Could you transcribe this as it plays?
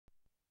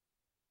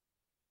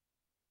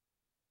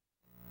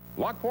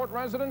Lockport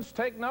residents,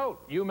 take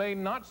note. You may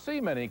not see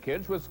many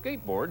kids with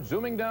skateboards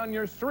zooming down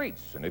your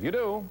streets. And if you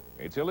do,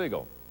 it's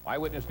illegal.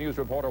 Eyewitness News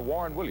reporter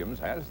Warren Williams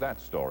has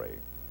that story.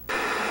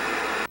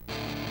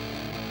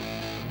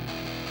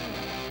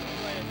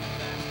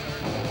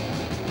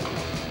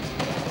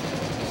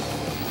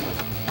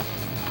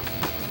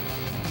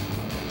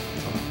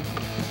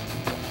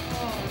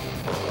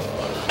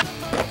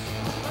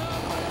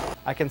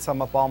 I can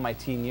sum up all my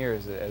teen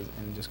years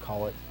and just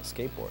call it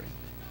skateboarding.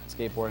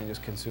 Skateboarding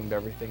just consumed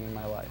everything in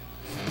my life.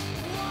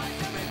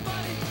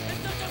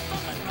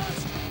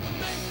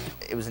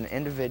 It was an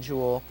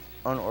individual,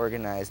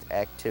 unorganized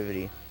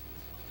activity,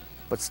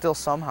 but still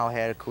somehow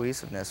had a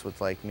cohesiveness with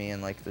like me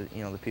and like the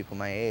people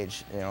my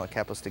age. You know, it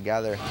kept us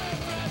together.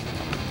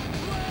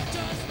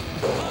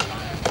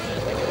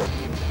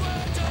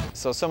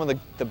 So some of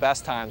the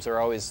best times are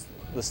always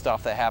the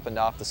stuff that happened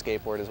off the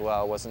skateboard as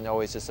well. It wasn't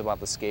always just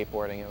about the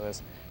skateboarding, it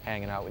was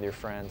hanging out with your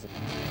friends.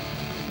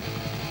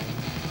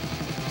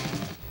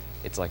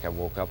 It's like I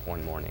woke up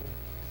one morning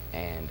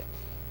and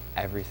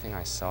everything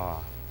I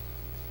saw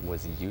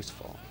was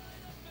useful.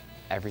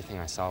 Everything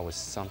I saw was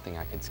something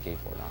I could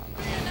skateboard on.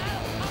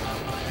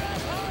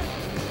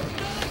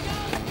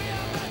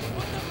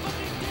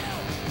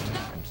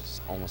 I'm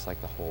just almost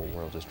like the whole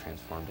world just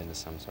transformed into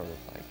some sort of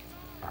like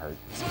art.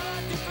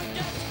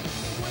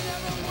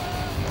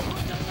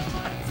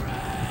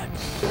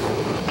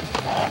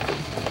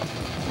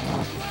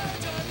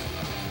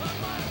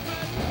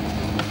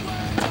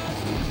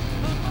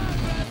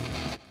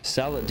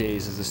 Salad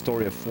Days is the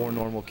story of 4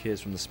 normal kids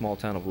from the small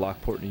town of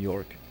Lockport, New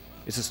York.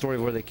 It's the story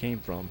of where they came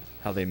from,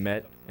 how they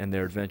met, and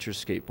their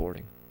adventures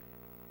skateboarding.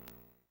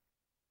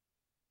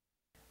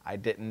 I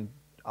didn't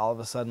all of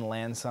a sudden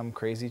land some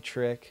crazy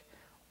trick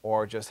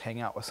or just hang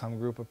out with some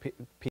group of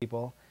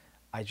people.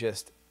 I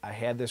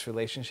had this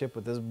relationship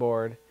with this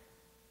board.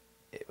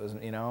 It was,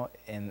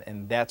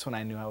 and that's when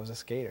I knew I was a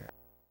skater.